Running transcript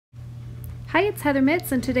Hi, it's Heather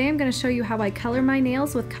Mitts, and today I'm going to show you how I color my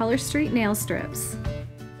nails with Color Street nail strips.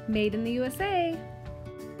 Made in the USA!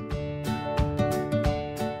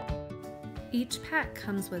 Each pack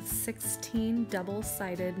comes with 16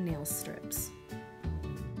 double-sided nail strips.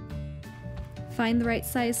 Find the right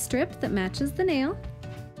size strip that matches the nail.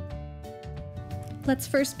 Let's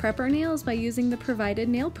first prep our nails by using the provided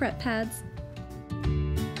nail prep pads.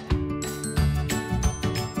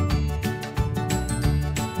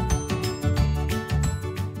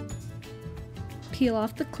 Peel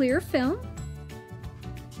off the clear film,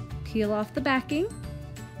 peel off the backing,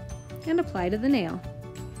 and apply to the nail.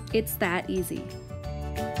 It's that easy.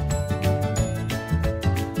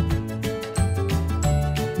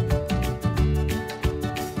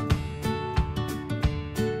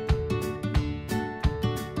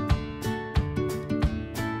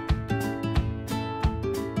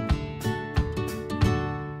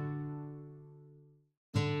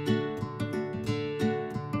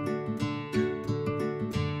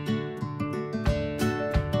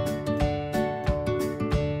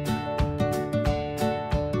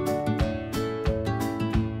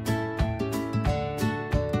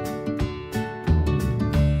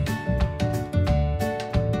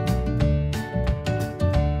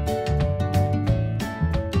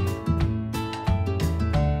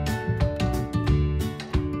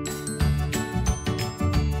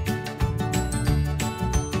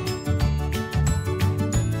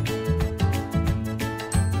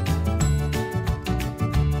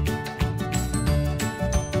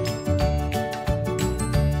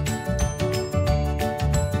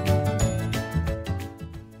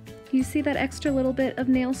 You see that extra little bit of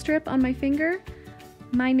nail strip on my finger?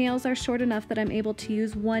 My nails are short enough that I'm able to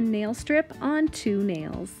use one nail strip on two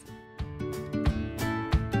nails.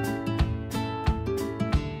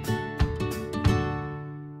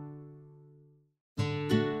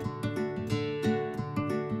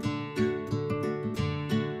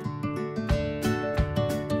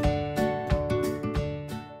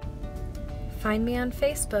 Find me on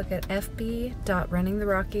Facebook at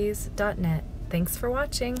fb.runningtherockies.net. Thanks for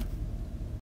watching.